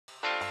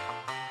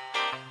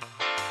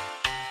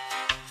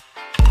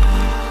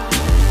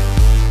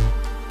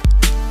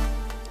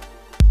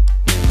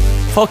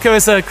Paco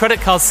is a credit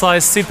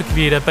card-sized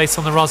supercomputer based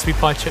on the Raspberry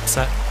Pi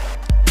chipset.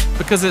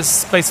 Because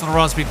it's based on a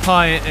Raspberry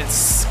Pi,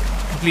 it's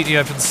completely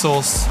open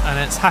source and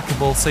it's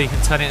hackable, so you can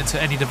turn it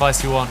into any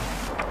device you want.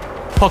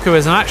 Paco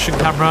is an action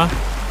camera,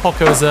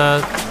 Paco is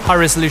a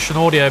high-resolution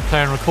audio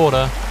player and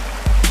recorder,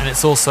 and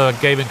it's also a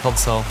gaming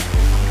console.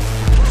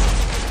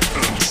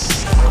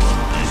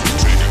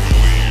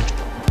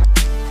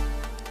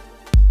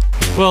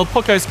 Well,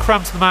 Paco's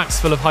crammed to the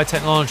max full of high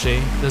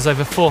technology. There's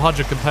over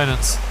 400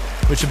 components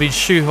which have been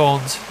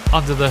shoehorned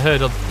under the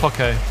hood of the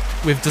Paco.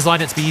 We've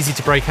designed it to be easy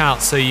to break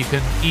out, so you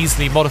can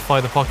easily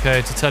modify the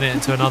Paco to turn it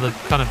into another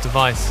kind of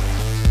device.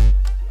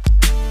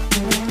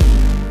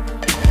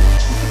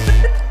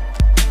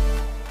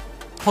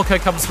 Paco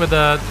comes with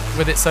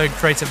its own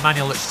creative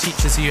manual which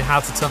teaches you how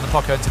to turn the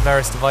Paco into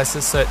various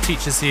devices. So it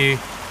teaches you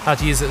how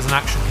to use it as an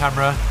action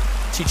camera,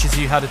 teaches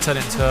you how to turn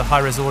it into a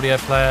high-res audio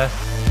player.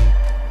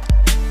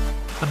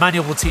 The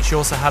manual will teach you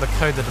also how to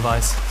code the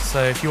device.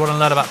 So if you want to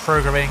learn about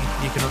programming,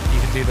 you can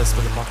do this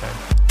with the Paco.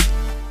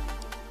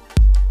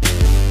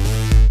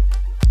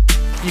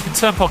 You can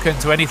turn Paco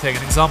into anything.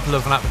 An example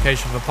of an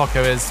application of a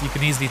Paco is you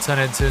can easily turn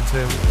it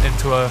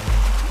into a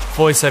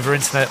voice over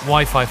internet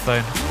Wi-Fi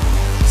phone.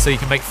 So you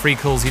can make free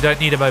calls. You don't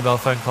need a mobile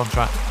phone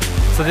contract.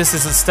 So this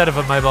is instead of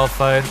a mobile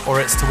phone, or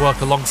it's to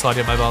work alongside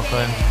your mobile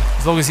phone.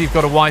 As long as you've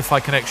got a Wi-Fi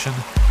connection,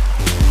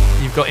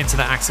 you've got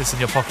internet access in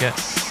your pocket,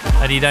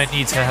 and you don't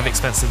need to have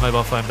expensive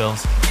mobile phone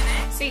bills.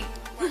 See.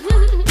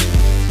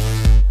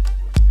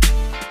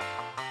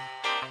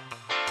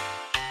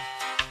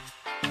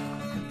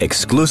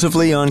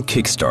 Exclusively on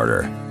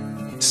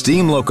Kickstarter,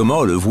 steam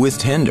locomotive with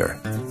tender,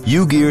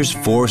 U-Gears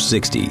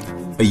 460,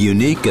 a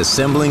unique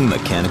assembling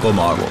mechanical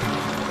model.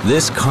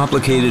 This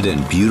complicated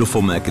and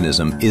beautiful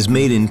mechanism is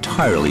made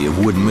entirely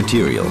of wooden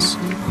materials.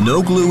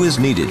 No glue is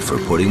needed for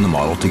putting the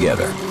model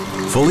together.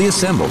 Fully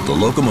assembled, the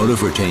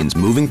locomotive retains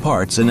moving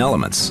parts and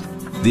elements.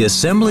 The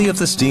assembly of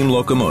the steam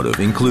locomotive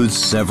includes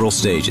several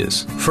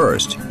stages.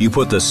 First, you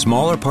put the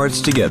smaller parts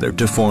together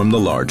to form the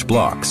large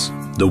blocks,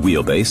 the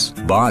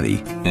wheelbase,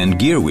 body, and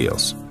gear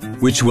wheels,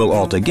 which will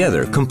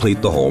altogether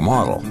complete the whole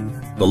model.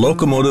 The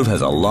locomotive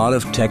has a lot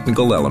of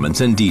technical elements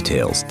and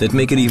details that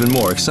make it even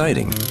more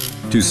exciting.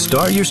 To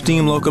start your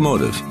steam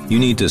locomotive, you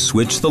need to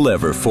switch the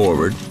lever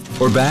forward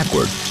or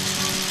backward.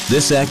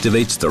 This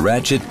activates the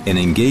ratchet and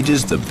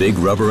engages the big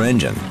rubber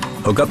engine.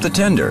 Hook up the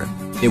tender.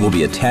 It will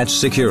be attached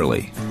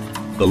securely.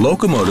 The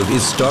locomotive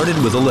is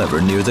started with a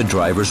lever near the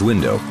driver's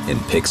window and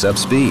picks up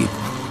speed.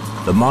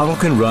 The model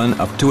can run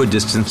up to a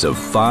distance of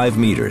 5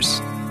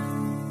 meters.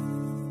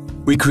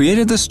 We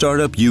created the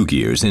startup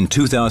U-Gears in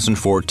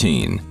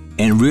 2014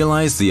 and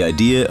realized the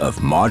idea of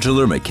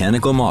modular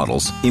mechanical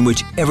models in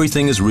which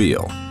everything is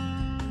real.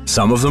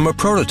 Some of them are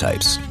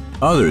prototypes,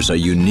 others are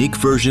unique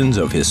versions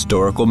of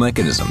historical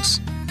mechanisms.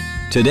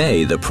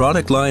 Today, the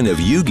product line of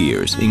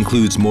U-Gears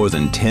includes more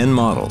than 10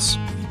 models.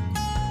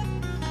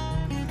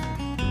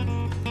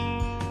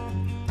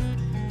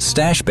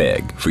 Stash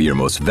bag for your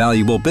most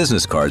valuable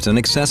business cards and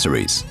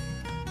accessories.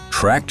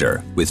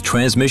 Tractor with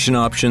transmission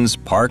options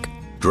Park,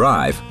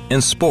 Drive,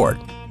 and Sport.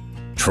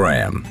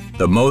 Tram,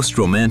 the most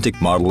romantic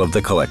model of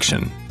the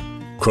collection.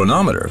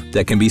 Chronometer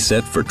that can be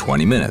set for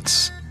 20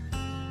 minutes.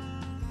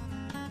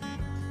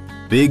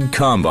 Big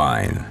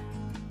Combine.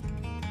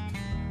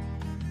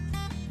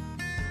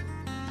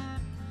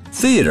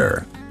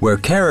 Theater, where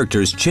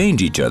characters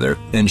change each other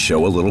and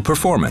show a little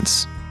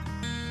performance.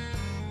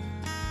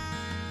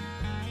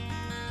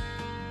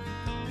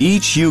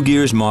 Each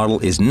U-Gears model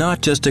is not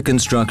just a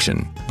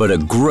construction, but a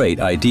great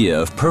idea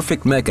of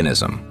perfect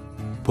mechanism.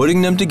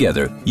 Putting them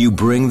together, you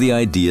bring the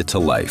idea to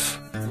life.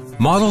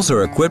 Models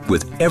are equipped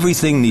with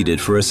everything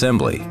needed for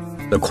assembly.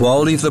 The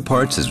quality of the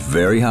parts is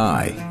very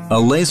high. A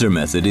laser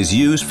method is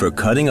used for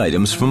cutting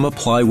items from a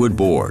plywood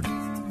board.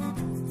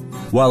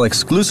 While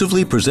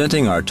exclusively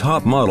presenting our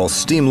top model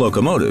steam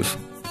locomotive,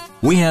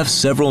 we have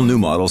several new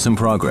models in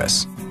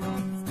progress.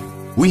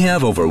 We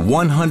have over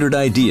 100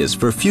 ideas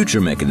for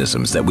future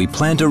mechanisms that we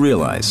plan to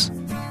realize.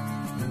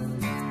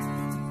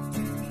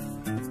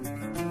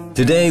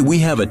 Today, we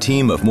have a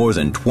team of more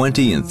than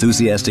 20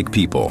 enthusiastic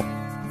people.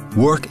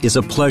 Work is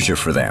a pleasure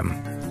for them.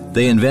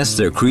 They invest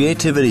their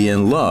creativity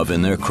and love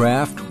in their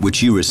craft,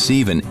 which you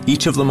receive in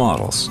each of the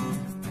models.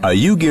 A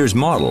U-Gears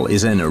model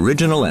is an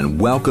original and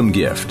welcome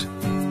gift.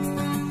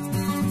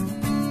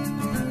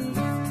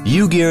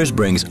 U-Gears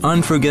brings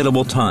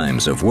unforgettable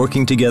times of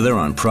working together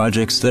on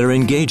projects that are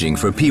engaging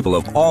for people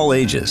of all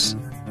ages.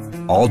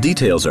 All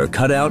details are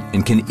cut out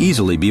and can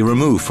easily be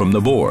removed from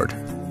the board.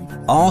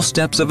 All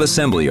steps of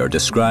assembly are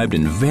described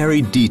in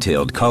very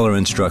detailed color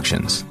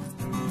instructions.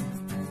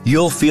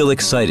 You'll feel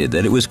excited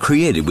that it was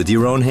created with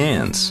your own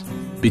hands,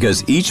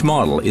 because each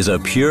model is a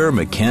pure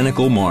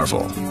mechanical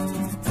marvel.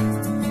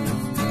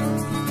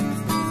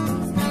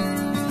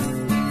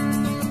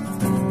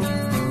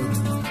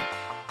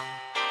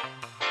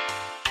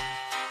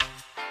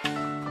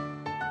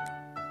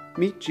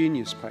 Meet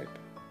Genius Pipe,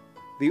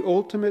 the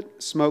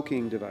ultimate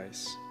smoking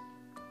device.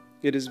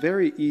 It is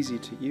very easy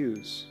to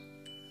use.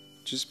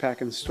 Just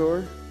pack and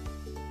store.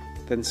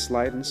 then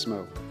slide and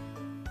smoke.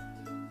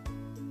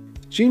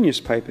 Genius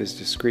Pipe is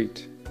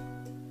discreet.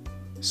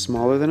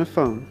 Smaller than a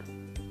phone,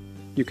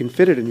 you can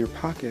fit it in your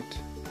pocket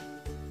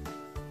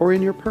or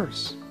in your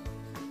purse.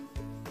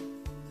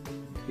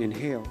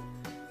 Inhale.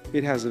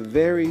 It has a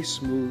very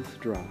smooth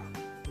draw.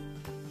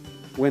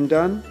 When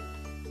done,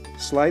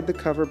 slide the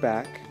cover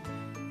back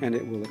and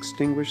it will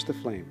extinguish the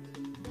flame.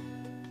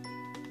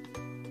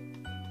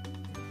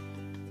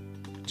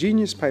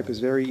 Genius Pipe is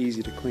very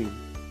easy to clean.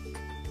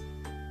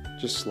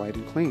 Just slide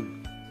and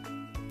clean.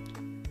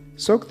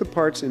 Soak the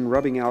parts in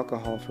rubbing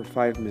alcohol for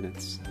 5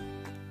 minutes.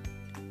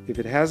 If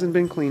it hasn't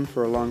been cleaned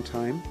for a long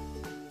time,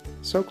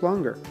 soak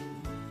longer.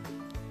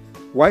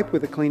 Wipe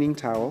with a cleaning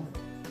towel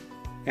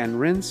and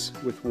rinse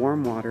with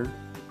warm water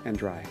and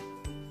dry.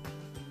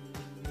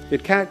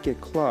 It can't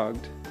get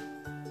clogged.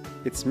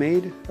 It's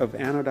made of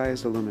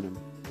anodized aluminum.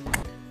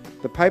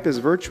 The pipe is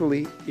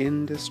virtually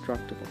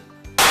indestructible.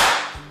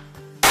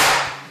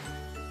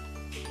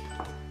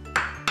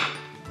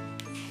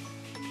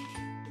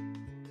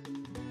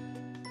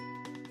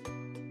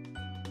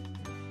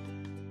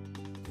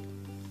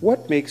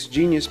 What makes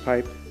Genius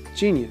Pipe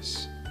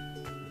genius?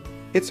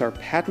 It's our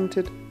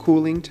patented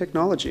cooling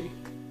technology.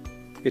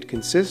 It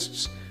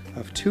consists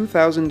of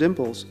 2,000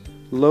 dimples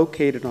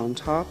located on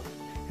top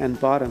and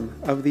bottom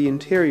of the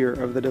interior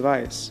of the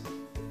device,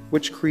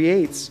 which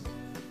creates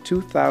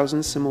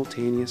 2,000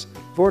 simultaneous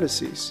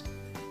vortices,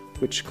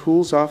 which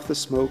cools off the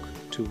smoke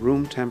to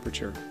room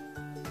temperature.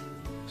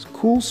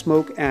 Cool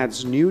smoke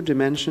adds new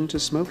dimension to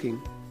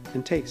smoking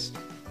and taste.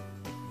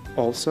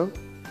 Also,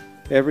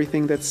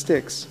 everything that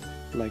sticks,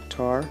 like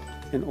tar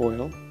and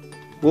oil,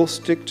 will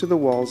stick to the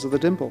walls of the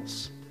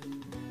dimples.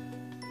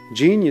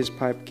 Genius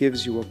Pipe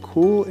gives you a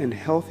cool and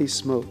healthy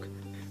smoke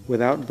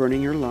without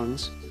burning your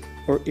lungs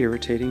or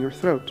irritating your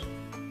throat.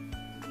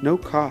 No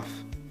cough,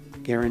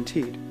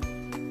 guaranteed.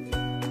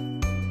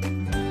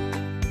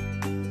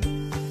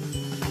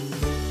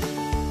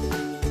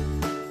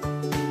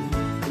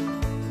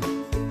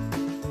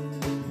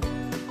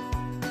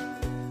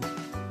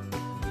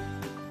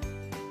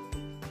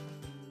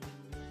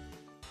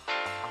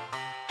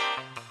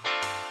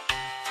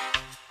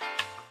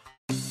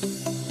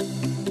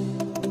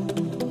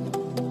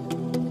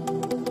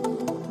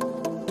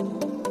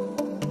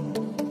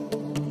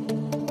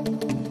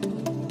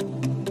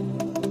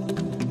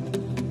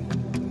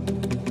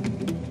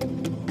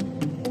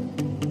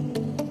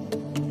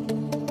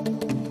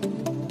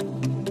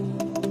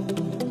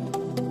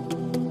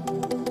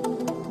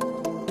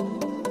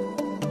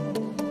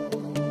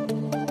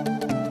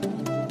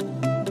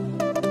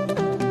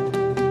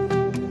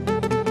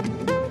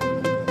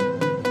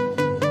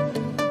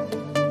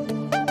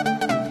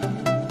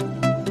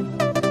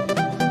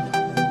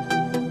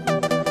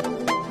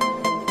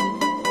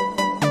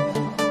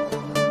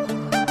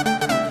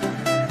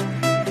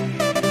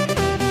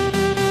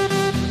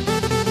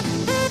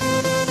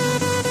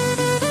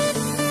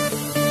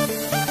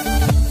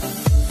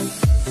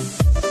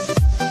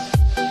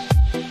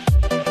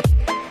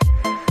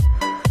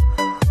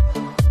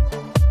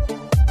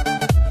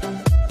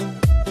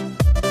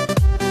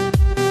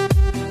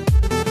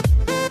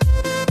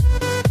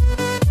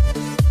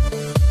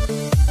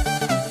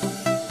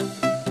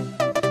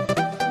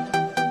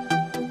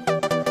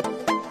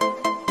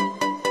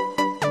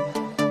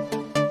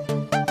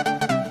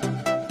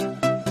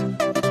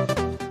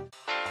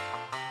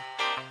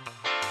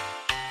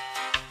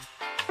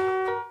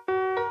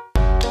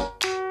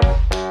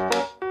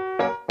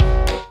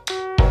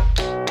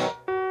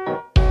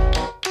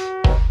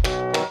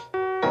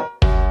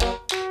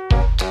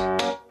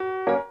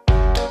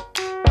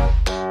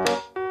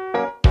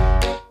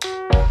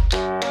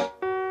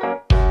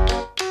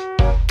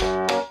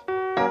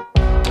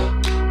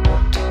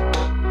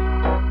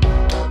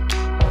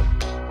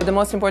 The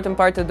most important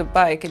part of the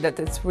bike is that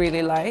it's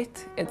really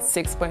light. It's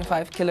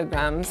 6.5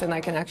 kilograms and I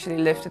can actually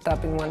lift it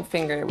up in one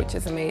finger, which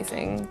is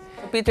amazing.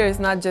 Peter is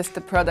not just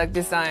a product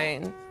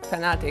design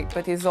fanatic,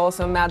 but he's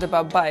also mad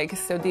about bikes.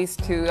 So these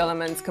two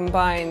elements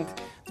combined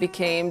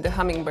became the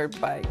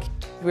Hummingbird Bike.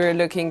 We were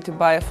looking to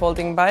buy a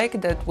folding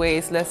bike that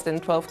weighs less than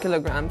 12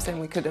 kilograms and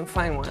we couldn't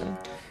find one.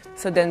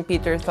 So then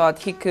Peter thought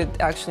he could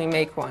actually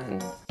make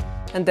one.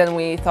 And then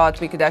we thought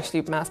we could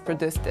actually mass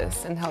produce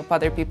this and help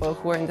other people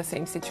who are in the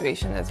same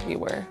situation as we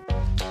were.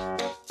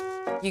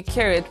 You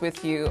carry it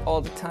with you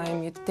all the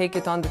time. You take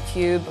it on the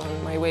tube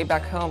on my way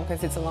back home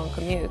because it's a long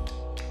commute.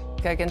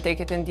 I can take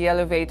it in the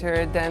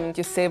elevator, then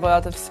you save a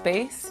lot of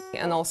space,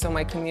 and also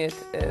my commute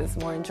is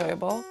more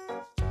enjoyable.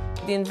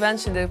 The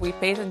invention that we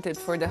patented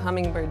for the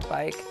Hummingbird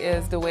Bike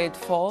is the way it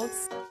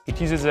folds. It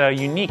uses a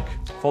unique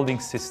folding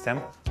system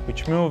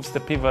which moves the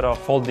pivot of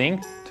folding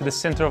to the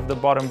center of the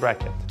bottom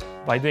bracket.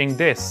 By doing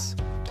this,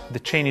 the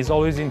chain is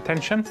always in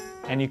tension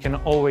and you can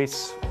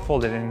always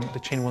fold it and the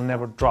chain will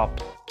never drop.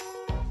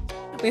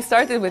 We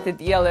started with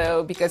it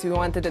yellow because we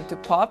wanted it to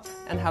pop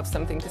and have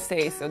something to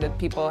say so that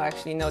people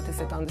actually notice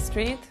it on the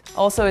street.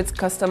 Also, it's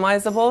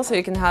customizable, so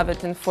you can have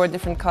it in 4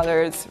 different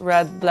colors: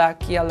 red,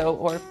 black, yellow,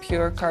 or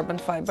pure carbon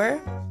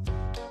fiber.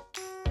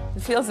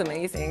 It feels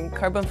amazing.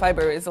 Carbon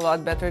fiber is a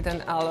lot better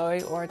than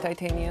alloy or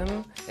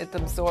titanium. It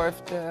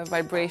absorbs the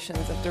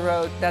vibrations of the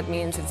road. That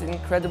means it's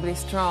incredibly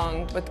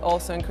strong, but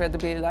also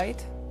incredibly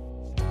light.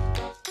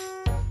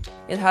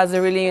 It has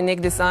a really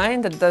unique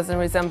design that doesn't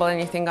resemble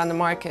anything on the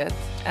market,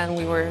 and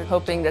we were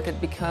hoping that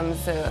it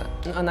becomes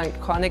an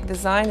iconic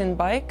design in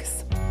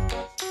bikes.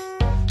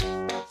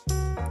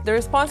 The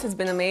response has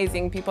been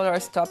amazing. People are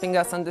stopping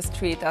us on the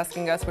street,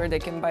 asking us where they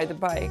can buy the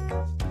bike.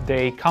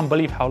 They can't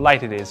believe how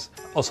light it is.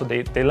 Also,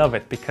 they love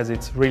it because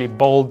it's really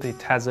bold,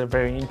 it has a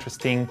very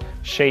interesting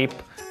shape.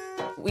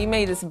 We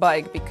made this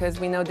bike because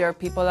we know there are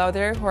people out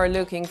there who are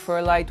looking for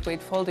a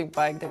lightweight folding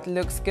bike that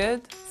looks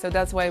good. So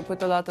that's why I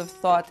put a lot of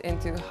thought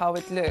into how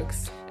it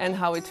looks and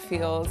how it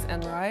feels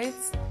and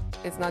rides.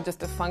 It's not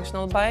just a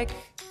functional bike,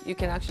 you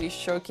can actually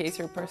showcase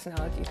your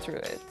personality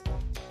through it.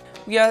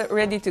 We are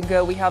ready to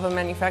go. We have a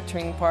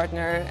manufacturing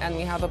partner and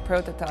we have a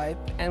prototype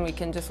and we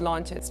can just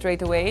launch it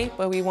straight away,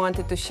 but we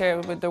wanted to share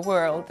it with the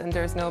world, and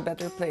there's no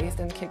better place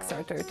than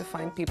Kickstarter to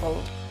find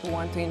people who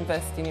want to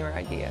invest in your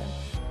idea.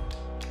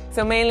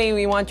 So mainly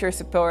we want your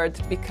support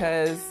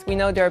because we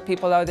know there are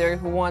people out there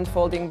who want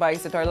folding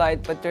bikes that are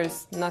light, but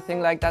there's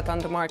nothing like that on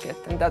the market,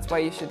 and that's why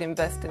you should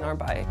invest in our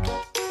bike.